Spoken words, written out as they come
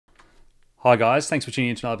Hi guys, thanks for tuning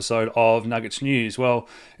in to another episode of Nuggets News. Well,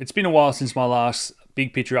 it's been a while since my last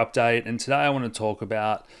big picture update, and today I want to talk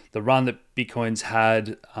about the run that Bitcoin's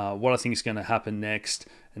had, what I think is going to happen next,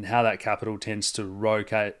 and how that capital tends to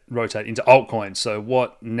rotate into altcoins. So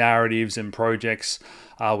what narratives and projects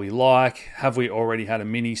are we like? Have we already had a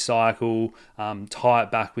mini cycle? Tie it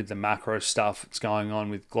back with the macro stuff that's going on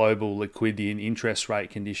with global liquidity and interest rate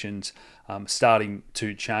conditions starting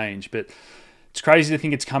to change. But it's crazy to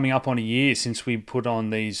think it's coming up on a year since we put on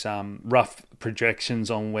these rough projections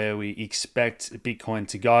on where we expect Bitcoin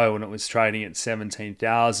to go when it was trading at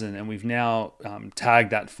 17,000, and we've now tagged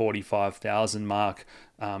that 45,000 mark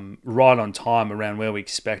right on time around where we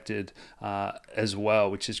expected as well,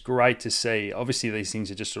 which is great to see. Obviously, these things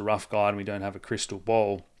are just a rough guide and we don't have a crystal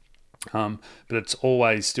ball. But it's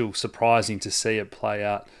always still surprising to see it play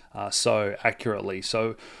out so accurately.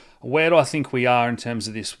 So where do I think we are in terms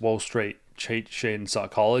of this Wall Street cheat sheet and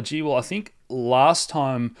psychology? Well, I think last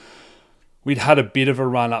time we'd had a bit of a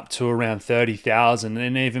run up to around 30,000,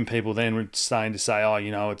 and even people then were starting to say, oh,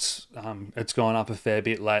 it's gone up a fair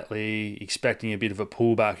bit lately, expecting a bit of a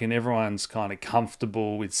pullback, and everyone's kind of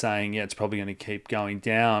comfortable with saying, yeah, it's probably going to keep going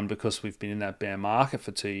down because we've been in that bear market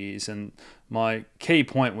for 2 years. And my key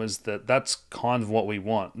point was that that's kind of what we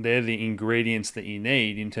want. They're the ingredients that you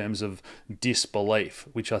need in terms of disbelief,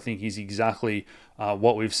 which I think is exactly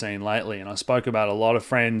what we've seen lately. And I spoke about a lot of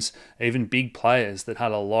friends, even big players that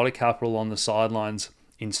had a lot of capital on the sidelines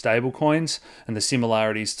in stable coins, and the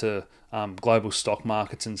similarities to global stock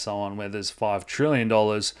markets and so on, where there's $5 trillion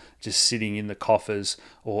just sitting in the coffers,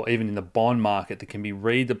 or even in the bond market that can be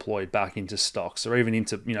redeployed back into stocks or even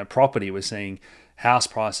into property. We're seeing house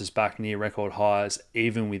prices back near record highs,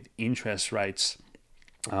 even with interest rates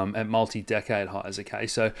at multi-decade highs. Okay,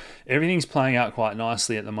 so everything's playing out quite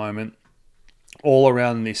nicely at the moment, all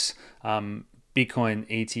around this Bitcoin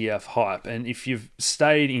ETF hype. And if you've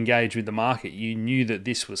stayed engaged with the market, you knew that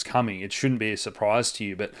this was coming. It shouldn't be a surprise to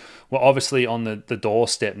you, but we're obviously on the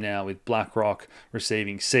doorstep now with Blackrock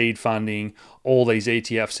receiving seed funding, all these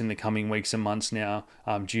ETFs in the coming weeks and months now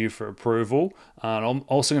due for approval. And I'm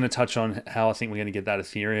also going to touch on how I think we're going to get that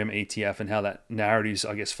Ethereum ETF and how that narrative's,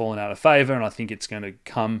 I guess, fallen out of favor. And I think it's going to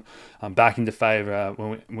come back into favor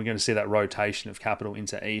when we're going to see that rotation of capital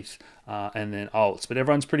into ETH and then alts. But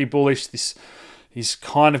everyone's pretty bullish. This is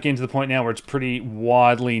kind of getting to the point now where it's pretty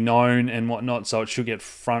widely known and whatnot, so it should get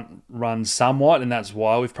front run somewhat, and that's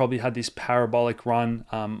why we've probably had this parabolic run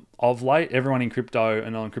of late. Everyone in crypto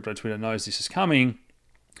and on crypto Twitter knows this is coming,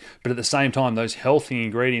 but at the same time, those healthy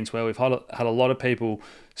ingredients where we've had a lot of people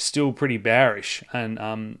still pretty bearish,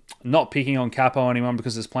 and not picking on capo or anyone,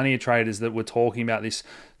 because there's plenty of traders that were talking about this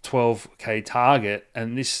 12k target,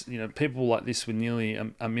 and this, people like this with nearly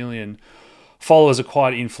a million followers are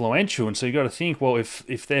quite influential. And so you got to think, well,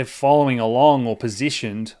 if they're following along or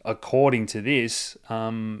positioned according to this,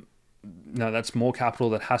 that's more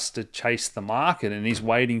capital that has to chase the market and is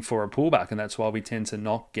waiting for a pullback, and that's why we tend to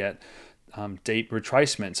not get deep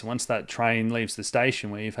retracements. Once that train leaves the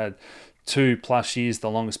station, where you've had 2+ years,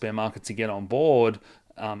 the longest bear market, to get on board,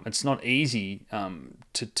 it's not easy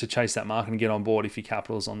to chase that market and get on board if your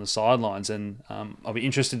capital is on the sidelines. And I'll be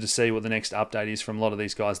interested to see what the next update is from a lot of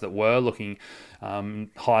these guys that were looking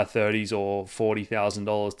high 30s or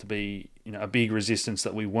 $40,000 to be a big resistance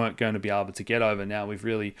that we weren't going to be able to get over. Now we've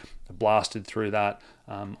really blasted through that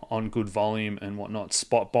on good volume and whatnot,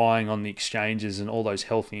 spot buying on the exchanges and all those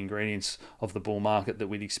healthy ingredients of the bull market that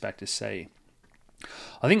we'd expect to see.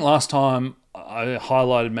 I think last time I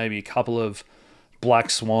highlighted maybe a couple of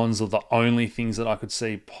black swans are the only things that I could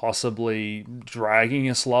see possibly dragging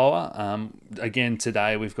us lower. Again,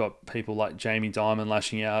 today we've got people like Jamie Dimon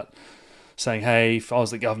lashing out, saying, hey, if I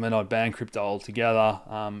was the government, I'd ban crypto altogether.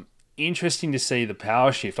 Interesting to see the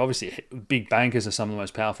power shift. Obviously, big bankers are some of the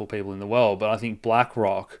most powerful people in the world, but I think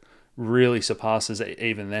BlackRock really surpasses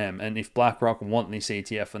even them. And if BlackRock want this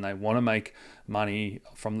ETF and they want to make money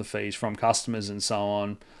from the fees from customers and so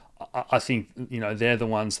on, I think they're the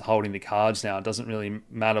ones holding the cards now. It doesn't really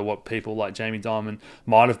matter what people like Jamie Dimon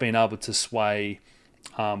might have been able to sway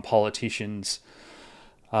politicians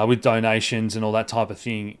with donations and all that type of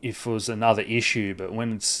thing if it was another issue. But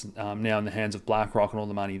when it's now in the hands of BlackRock and all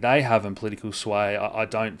the money they have in political sway, I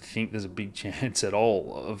don't think there's a big chance at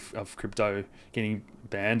all of crypto getting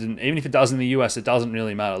banned. And even if it does in the US, it doesn't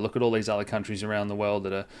really matter. Look at all these other countries around the world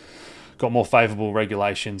that are got more favorable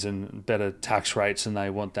regulations and better tax rates, and they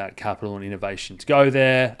want that capital and innovation to go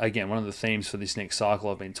there. Again, one of the themes for this next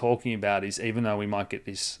cycle I've been talking about is, even though we might get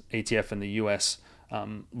this ETF in the US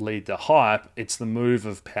lead the hype, it's the move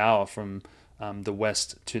of power from the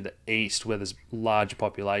west to the east, where there's larger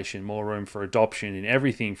population, more room for adoption in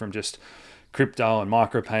everything from just crypto and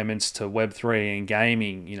micropayments to Web3 and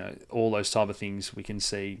gaming, you know, all those type of things, we can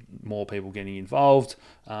see more people getting involved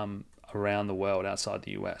around the world outside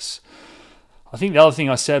the US. I think the other thing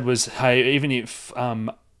I said was, hey, even if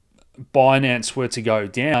Binance were to go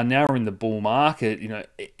down, now we're in the bull market, you know,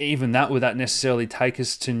 even that, would that necessarily take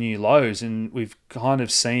us to new lows? And we've kind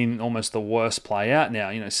of seen almost the worst play out now.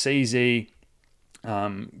 You know, CZ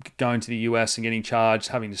going to the US and getting charged,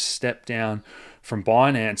 having to step down from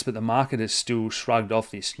Binance, but the market has still shrugged off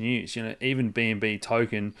this news. You know, even BNB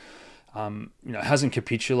token, you know, hasn't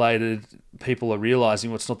capitulated. People are realizing,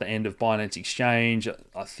 well, it's not the end of Binance Exchange.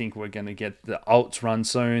 I think we're going to get the alts run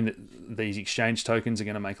soon. These exchange tokens are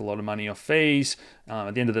going to make a lot of money off fees.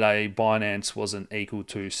 At the end of the day, Binance wasn't equal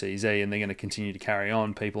to CZ, and they're going to continue to carry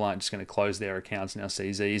on. People aren't just going to close their accounts now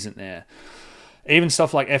CZ isn't there. Even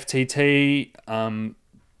stuff like FTT,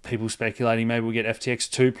 people speculating maybe we'll get FTX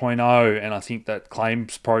 2.0, and I think that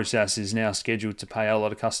claims process is now scheduled to pay out a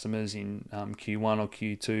lot of customers in Q1 or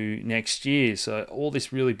Q2 next year. So all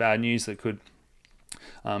this really bad news that could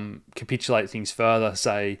capitulate things further,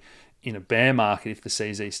 say in a bear market if the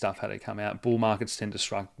CZ stuff had to come out. Bull markets tend to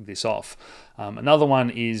shrug this off. Another one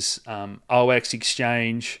is OX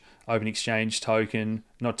Exchange, Open Exchange token,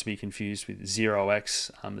 not to be confused with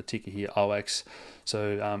 0x, the ticker here, OX.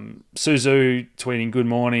 So Suzu tweeting, good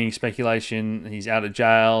morning, speculation, he's out of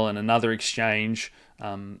jail, and another exchange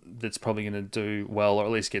that's probably going to do well, or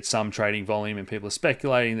at least get some trading volume, and people are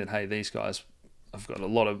speculating that, hey, these guys have got a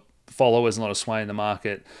lot of followers, a lot of sway in the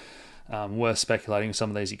market. Worth speculating on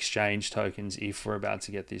some of these exchange tokens if we're about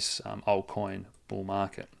to get this altcoin bull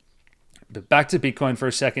market. But back to Bitcoin for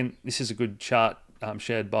a second. This is a good chart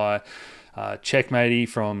shared by Checkmatey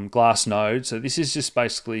from Glassnode. So this is just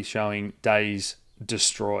basically showing days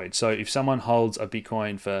destroyed. So if someone holds a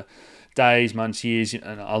Bitcoin for days, months, years,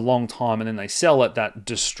 and a long time, and then they sell it, that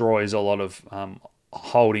destroys a lot of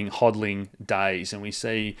hodling days. And we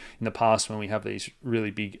see in the past when we have these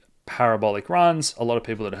really big parabolic runs, a lot of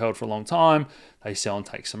people that are held for a long time, they sell and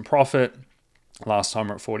take some profit. Last time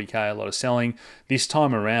we're at 40K, a lot of selling. This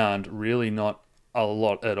time around, really not a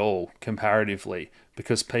lot at all comparatively,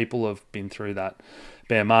 because people have been through that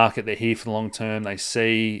bear market. They're here for the long term. They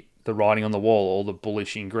see the writing on the wall, all the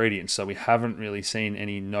bullish ingredients. So we haven't really seen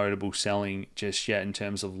any notable selling just yet in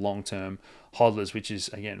terms of long-term hodlers, which is,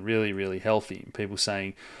 again, really, really healthy. People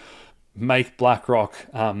saying, make Blackrock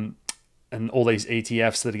and all these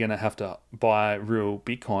ETFs that are going to have to buy real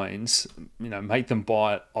Bitcoins, you know, make them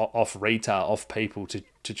buy it off retail, off people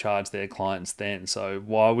to charge their clients then. So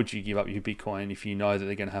why would you give up your Bitcoin if you know that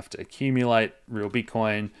they're going to have to accumulate real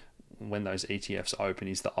Bitcoin when those ETFs open,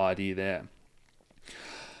 is the idea there.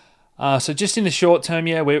 So just in the short term,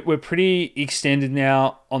 yeah, we're pretty extended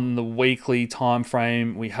now on the weekly time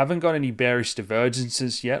frame. We haven't got any bearish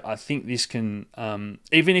divergences yet. I think this can,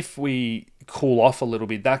 even if we cool off a little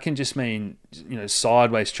bit, that can just mean, you know,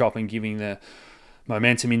 sideways chopping, giving the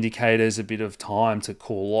momentum indicators a bit of time to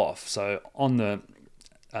cool off. So on the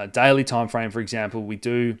daily time frame, for example, we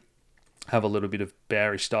do have a little bit of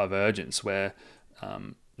bearish divergence where,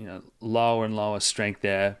 you know, lower and lower strength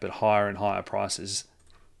there, but higher and higher prices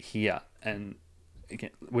here. And again,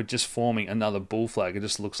 we're just forming another bull flag. It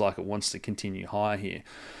just looks like it wants to continue higher here.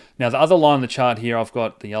 Now, the other line on the chart here, I've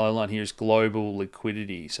got the yellow line here, is global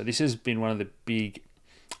liquidity. So this has been one of the big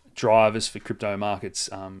drivers for crypto markets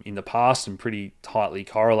in the past, and pretty tightly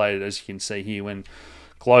correlated, as you can see here. When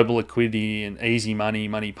global liquidity and easy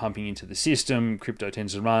money pumping into the system, crypto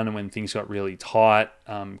tends to run, and when things got really tight,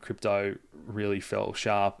 crypto really fell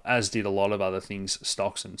sharp, as did a lot of other things,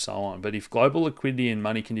 stocks and so on. But if global liquidity and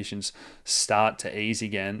money conditions start to ease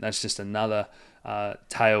again, that's just another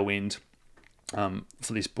tailwind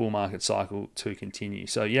for this bull market cycle to continue.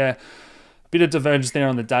 So yeah, a bit of divergence there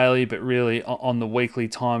on the daily, but really on the weekly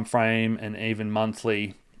time frame and even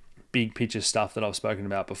monthly, big picture stuff that I've spoken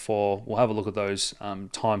about before. We'll have a look at those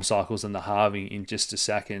time cycles and the halving in just a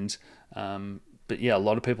second. But yeah, a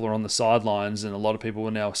lot of people are on the sidelines, and a lot of people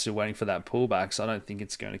are now still waiting for that pullback. So I don't think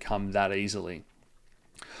it's going to come that easily.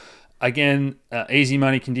 Again, easy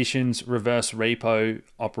money conditions, reverse repo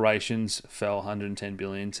operations fell 110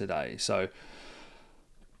 billion today. So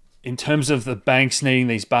in terms of the banks needing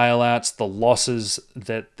these bailouts, the losses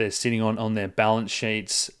that they're sitting on their balance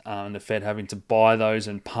sheets, and the Fed having to buy those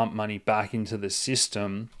and pump money back into the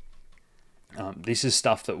system, this is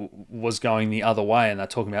stuff that was going the other way, and they're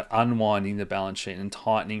talking about unwinding the balance sheet and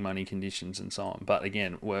tightening money conditions and so on. But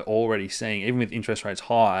again, we're already seeing, even with interest rates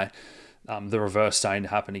high, the reverse starting to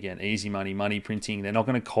happen again. Easy money, money printing. They're not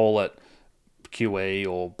going to call it QE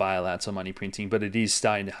or bailouts or money printing, but it is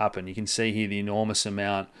starting to happen. You can see here the enormous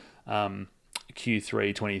amount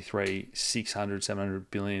Q3 23, 600,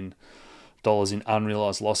 700 billion dollars in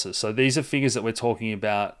unrealized losses. So these are figures that we're talking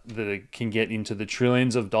about that can get into the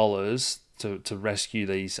trillions of dollars to rescue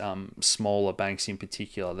these smaller banks in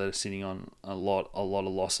particular that are sitting on a lot of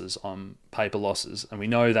losses, on paper losses. And we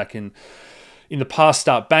know that can, in the past,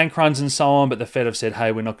 start bank runs and so on, but the Fed have said,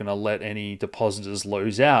 hey, we're not going to let any depositors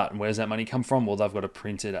lose out. And where does that money come from? Well, they've got to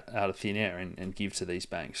print it out of thin air and give to these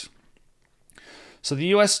banks. So the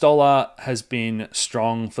US dollar has been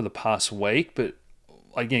strong for the past week, but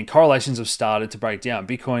again, correlations have started to break down.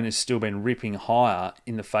 Bitcoin has still been ripping higher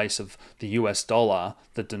in the face of the US dollar,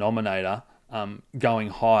 the denominator, going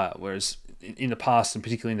higher, whereas in the past, and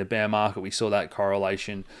particularly in the bear market, we saw that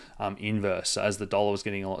correlation inverse. So as the dollar was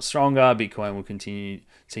getting a lot stronger, Bitcoin will continue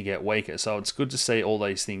to get weaker. So it's good to see all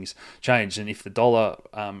these things change. And if the dollar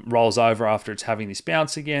rolls over after it's having this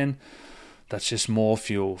bounce again, that's just more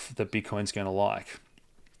fuel that Bitcoin's going to like.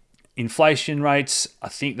 Inflation rates, I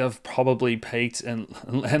think they've probably peaked, and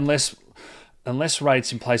unless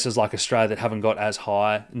rates in places like Australia that haven't got as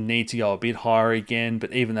high need to go a bit higher again.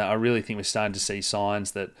 But even that, I really think we're starting to see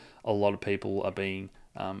signs that a lot of people are being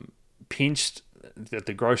pinched at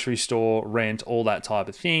the grocery store, rent, all that type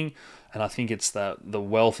of thing. And I think it's the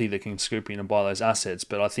wealthy that can scoop in and buy those assets.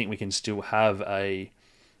 But I think we can still have a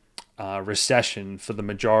recession for the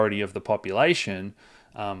majority of the population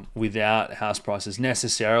without house prices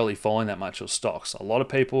necessarily falling that much, or stocks. A lot of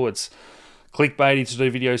people, it's clickbaity to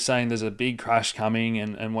do videos saying there's a big crash coming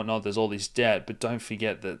and whatnot, there's all this debt, but don't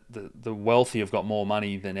forget that the wealthy have got more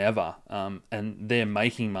money than ever, and they're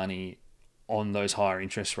making money on those higher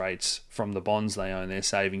interest rates from the bonds they own, their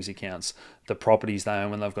savings accounts, the properties they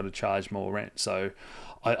own when they've got to charge more rent. So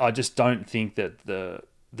I just don't think that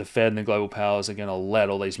the Fed and the global powers are going to let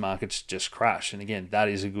all these markets just crash. And again, that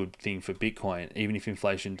is a good thing for Bitcoin, even if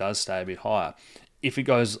inflation does stay a bit higher. If it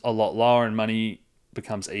goes a lot lower and money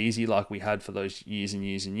becomes easy like we had for those years and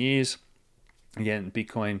years and years, again,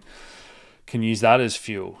 Bitcoin can use that as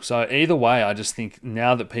fuel. So either way, I just think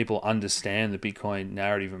now that people understand the Bitcoin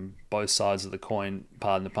narrative and both sides of the coin,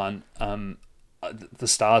 pardon the pun, the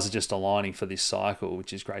stars are just aligning for this cycle,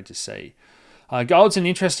 which is great to see. Gold's an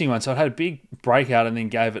interesting one. So it had a big breakout and then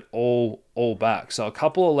gave it all back. So a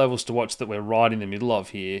couple of levels to watch that we're right in the middle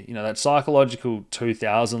of here. You know, that psychological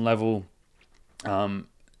 2000 level,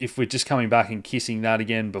 if we're just coming back and kissing that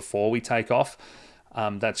again before we take off,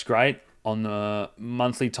 that's great. On the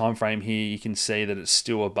monthly time frame here, you can see that it's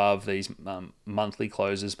still above these monthly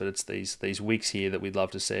closes, but it's these wicks here that we'd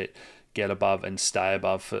love to see it get above and stay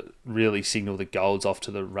above for really signal that gold's off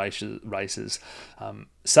to the races.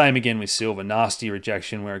 Same again with silver, nasty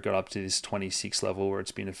rejection where it got up to this 26 level where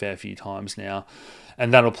it's been a fair few times now,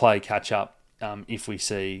 and that'll play catch up if we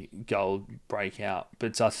see gold break out.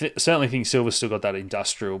 But I certainly think silver's still got that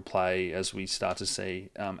industrial play as we start to see,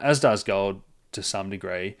 as does gold to some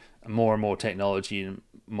degree, more and more technology and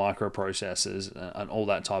microprocessors and all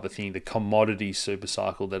that type of thing, the commodity super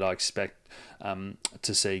cycle that I expect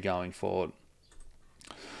to see going forward.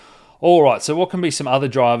 All right, so what can be some other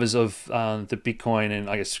drivers of the Bitcoin and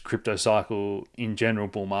I guess crypto cycle in general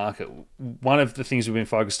bull market? One of the things we've been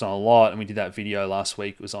focused on a lot, and we did that video last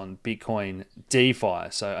week, was on Bitcoin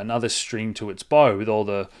DeFi. So another string to its bow with all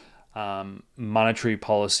the monetary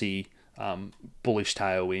policy bullish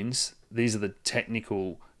tailwinds. These are the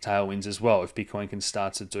technical tailwinds as well. If Bitcoin can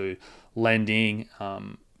start to do lending,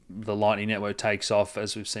 the Lightning Network takes off,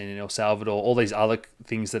 as we've seen in El Salvador, all these other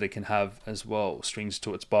things that it can have as well, strings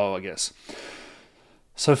to its bow, I guess.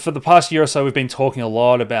 So for the past year or so, we've been talking a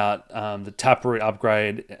lot about the Taproot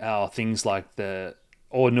upgrade, things like the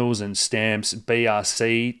ordinals and stamps,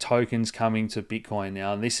 BRC tokens coming to Bitcoin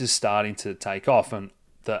now, and this is starting to take off, and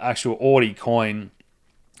the actual Audi coin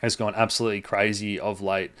has gone absolutely crazy of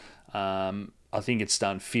late. I think it's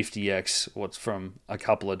done 50x what's from a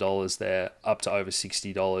couple of dollars there up to over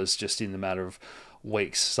 $60 just in the matter of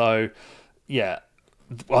weeks. So yeah,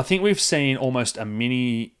 I think we've seen almost a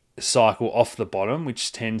mini cycle off the bottom,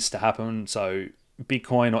 which tends to happen. So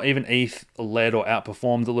Bitcoin or even ETH led or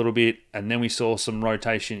outperformed a little bit, and then we saw some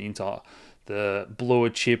rotation into the bluer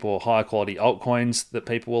chip or high quality altcoins that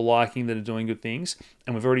people were liking that are doing good things.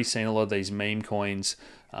 And we've already seen a lot of these meme coins,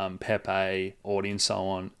 Pepe, Audi, and so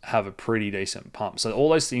on, have a pretty decent pump. So all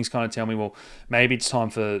those things kind of tell me, well, maybe it's time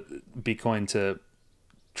for Bitcoin to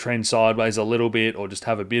trend sideways a little bit or just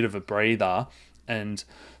have a bit of a breather and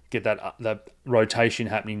get that rotation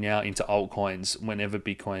happening now into altcoins whenever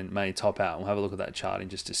Bitcoin may top out. We'll have a look at that chart in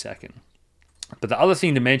just a second. But the other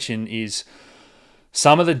thing to mention is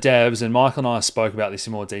Some of the devs, and Michael and I spoke about this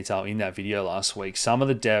in more detail in that video last week, some of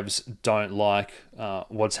the devs don't like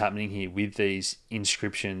what's happening here with these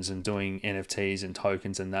inscriptions and doing NFTs and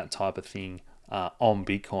tokens and that type of thing on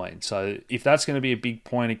Bitcoin. So if that's going to be a big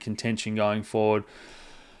point of contention going forward,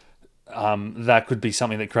 that could be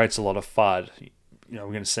something that creates a lot of FUD. We're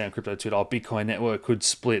going to see on Crypto Twitter, Bitcoin network could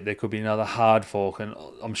split. There could be another hard fork, and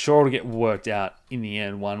I'm sure it'll get worked out in the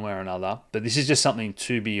end one way or another. But this is just something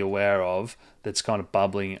to be aware of that's kind of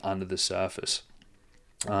bubbling under the surface.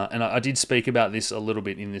 And I did speak about this a little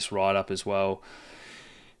bit in this write-up as well.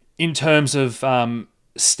 In terms of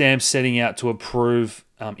Stamps setting out to improve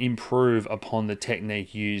upon the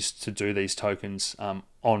technique used to do these tokens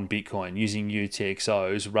on Bitcoin using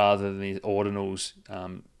UTXOs rather than the ordinals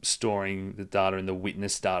storing the data in the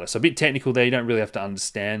witness data. So a bit technical there, you don't really have to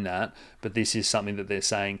understand that, but this is something that they're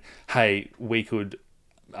saying, hey, we could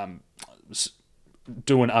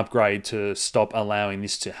do an upgrade to stop allowing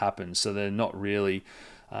this to happen. So they're not really,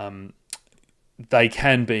 they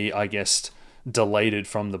can be, I guess, deleted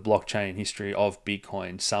from the blockchain history of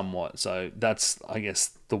Bitcoin somewhat. So that's, I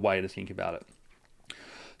guess, the way to think about it.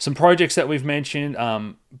 Some projects that we've mentioned,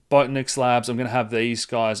 Botanics Labs, I'm going to have these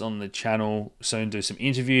guys on the channel soon, do some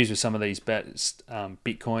interviews with some of these best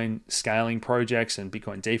Bitcoin scaling projects and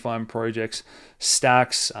Bitcoin DeFi projects.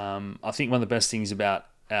 Stacks, I think one of the best things about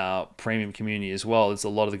our premium community as well is a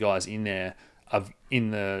lot of the guys in there are in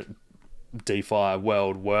the DeFi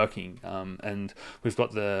world working. And we've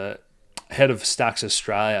got the head of Stacks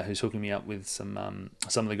Australia who's hooking me up with some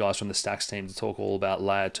of the guys from the Stacks team to talk all about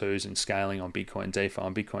layer 2s and scaling on Bitcoin, DeFi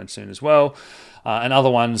on Bitcoin soon as well. And other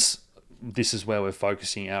ones, this is where we're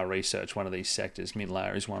focusing our research. One of these sectors, Mint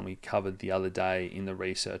Layer, is one we covered the other day in the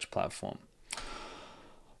research platform.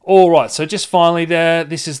 All right, so just finally there,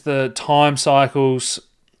 this is the time cycles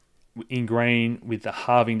in green with the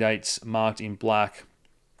halving dates marked in black.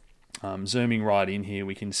 Zooming right in here,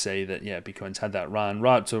 we can see that, Bitcoin's had that run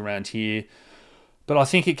right up to around here. But I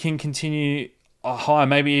think it can continue higher,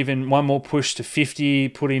 maybe even one more push to 50,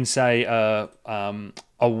 put in, say, a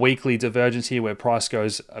weekly divergence here where price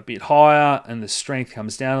goes a bit higher and the strength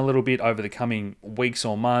comes down a little bit over the coming weeks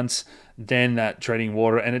or months, then that treading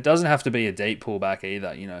water. And it doesn't have to be a deep pullback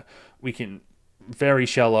either. We can very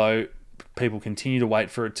shallow. People continue to wait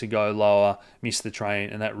for it to go lower, miss the train,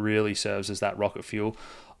 and that really serves as that rocket fuel,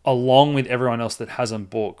 along with everyone else that hasn't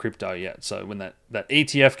bought crypto yet. So when that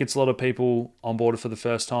ETF gets a lot of people on board for the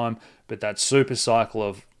first time, but that super cycle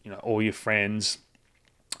of all your friends,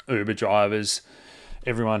 Uber drivers,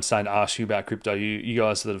 everyone's starting to ask you about crypto. You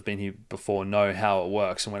guys that have been here before know how it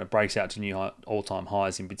works, and when it breaks out to new all-time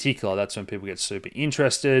highs in particular, that's when people get super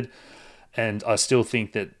interested. And I still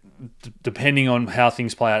think that depending on how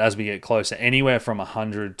things play out as we get closer, anywhere from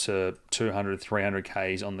 100 to 200, 300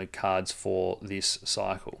 Ks on the cards for this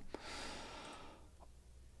cycle.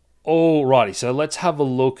 Alrighty, so let's have a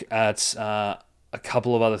look at a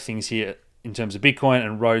couple of other things here in terms of Bitcoin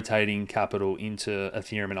and rotating capital into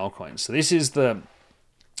Ethereum and altcoins. So this is the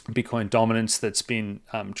Bitcoin dominance that's been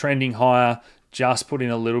trending higher. Just put in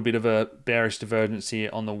a little bit of a bearish divergence here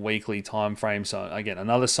on the weekly time frame. So again,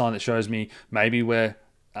 another sign that shows me maybe we're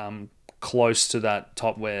close to that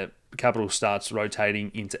top where capital starts rotating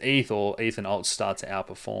into ETH, or ETH and alts start to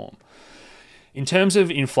outperform. In terms of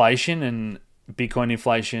inflation and Bitcoin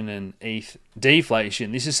inflation and ETH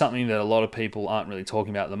deflation, this is something that a lot of people aren't really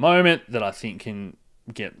talking about at the moment that I think can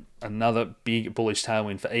get another big bullish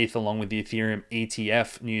tailwind for ETH, along with the Ethereum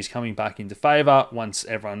ETF news coming back into favor once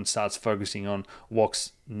everyone starts focusing on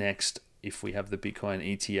what's next if we have the Bitcoin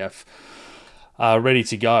ETF ready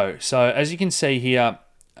to go. So as you can see here,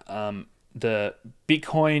 the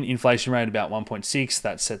Bitcoin inflation rate about 1.6,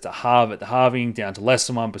 that's set to halve at the halving down to less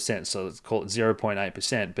than 1%, so let's call it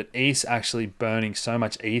 0.8%. But ETH's actually burning so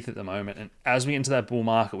much ETH at the moment, and as we get into that bull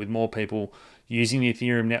market with more people using the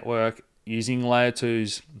Ethereum network, using layer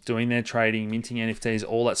 2s, doing their trading, minting NFTs,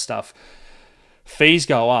 all that stuff, fees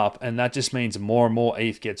go up, and that just means more and more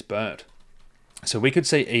ETH gets burnt. So we could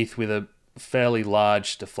see ETH with a fairly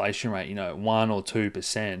large deflation rate, 1 or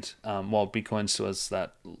 2%, while Bitcoin still has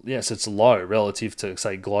that, yes, it's low relative to,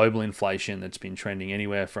 say, global inflation that's been trending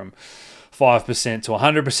anywhere from 5% to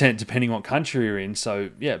 100%, depending on what country you're in. So,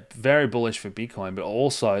 very bullish for Bitcoin, but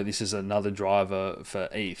also this is another driver for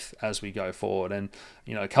ETH as we go forward. And,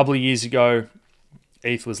 a couple of years ago,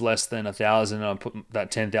 ETH was less than 1,000, and I put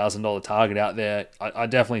that $10,000 target out there. I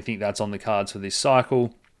definitely think that's on the cards for this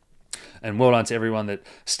cycle. And well done to everyone that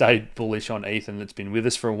stayed bullish on ETH and that's been with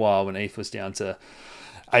us for a while when ETH was down to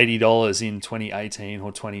 $80 in 2018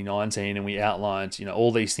 or 2019, and we outlined,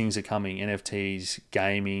 all these things are coming: NFTs,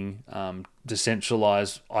 gaming,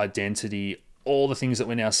 decentralized identity, all the things that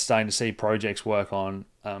we're now starting to see projects work on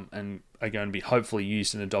and are going to be hopefully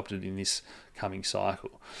used and adopted in this coming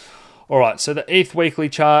cycle. All right, so the ETH weekly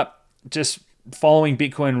chart, just following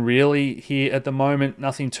Bitcoin really here at the moment.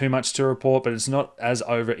 Nothing too much to report, but it's not as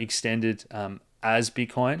overextended as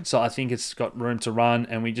Bitcoin. So I think it's got room to run,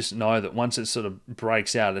 and we just know that once it sort of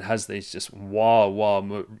breaks out, it has these just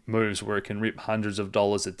wild moves where it can rip hundreds of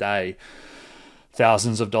dollars a day,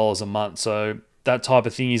 thousands of dollars a month. So that type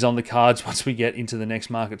of thing is on the cards once we get into the next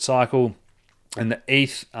market cycle. And the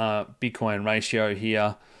ETH Bitcoin ratio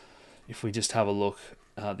here, if we just have a look,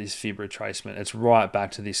 this fib retracement, it's right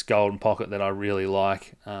back to this golden pocket that I really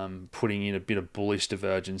like, putting in a bit of bullish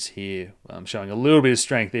divergence here, showing a little bit of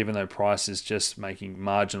strength even though price is just making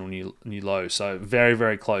marginal new lows. So very,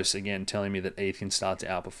 very close, again, telling me that ETH can start to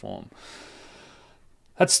outperform.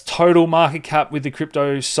 That's total market cap with the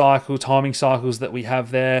crypto cycle, timing cycles that we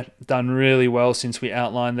have there. Done really well since we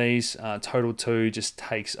outlined these. Total 2 just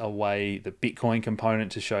takes away the Bitcoin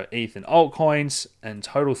component to show ETH and altcoins, and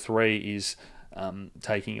total 3 is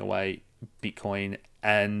taking away Bitcoin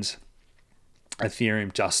and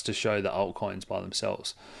Ethereum just to show the altcoins by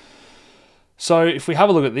themselves. So if we have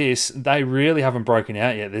a look at this, they really haven't broken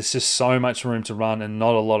out yet. There's just so much room to run and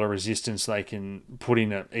not a lot of resistance. They can put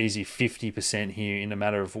in an easy 50% here in a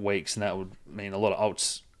matter of weeks, and that would mean a lot of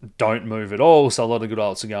alts don't move at all. So a lot of good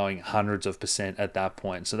alts are going hundreds of percent at that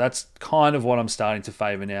point. So that's kind of what I'm starting to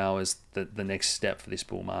favor now as the next step for this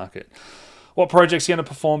bull market. What project's going to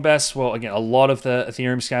perform best? Well, again, a lot of the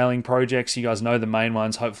Ethereum scaling projects, you guys know the main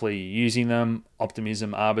ones, hopefully you're using them: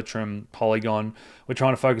 Optimism, Arbitrum, Polygon. We're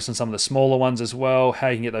trying to focus on some of the smaller ones as well, how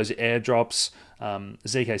you can get those airdrops.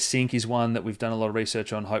 ZK Sync is one that we've done a lot of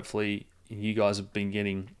research on. Hopefully you guys have been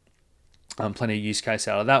getting plenty of use case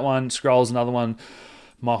out of that one. Scroll's another one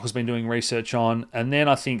Michael's been doing research on. And then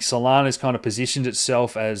I think Solana's kind of positioned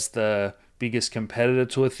itself as the biggest competitor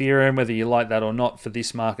to Ethereum, whether you like that or not, for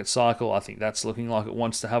this market cycle. I think that's looking like it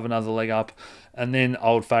wants to have another leg up. And then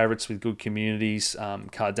old favorites with good communities,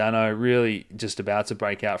 Cardano, really just about to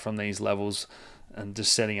break out from these levels and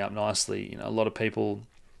just setting up nicely. You know, a lot of people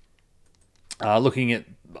are looking at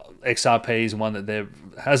XRP is one that there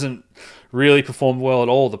hasn't really performed well at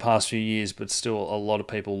all the past few years, but still a lot of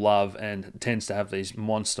people love and tends to have these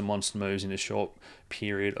monster moves in a short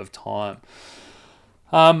period of time.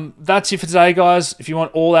 That's it for today, guys. If you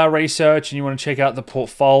want all our research and you want to check out the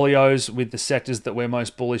portfolios with the sectors that we're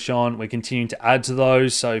most bullish on, we're continuing to add to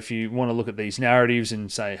those. So if you want to look at these narratives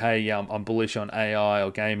and say, hey, yeah, I'm bullish on AI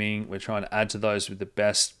or gaming, we're trying to add to those with the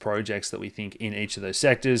best projects that we think in each of those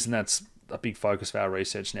sectors. And that's a big focus of our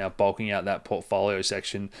research now, bulking out that portfolio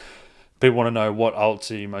section. People want to know what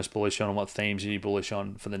alts are you most bullish on and what themes are you bullish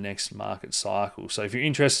on for the next market cycle. So if you're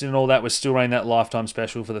interested in all that, we're still running that lifetime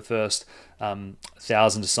special for the first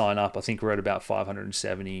 1,000 to sign up. I think we're at about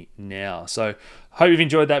 570 now. So hope you've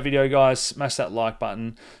enjoyed that video, guys. Smash that like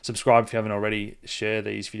button. Subscribe if you haven't already. Share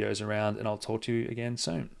these videos around, and I'll talk to you again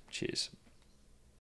soon. Cheers.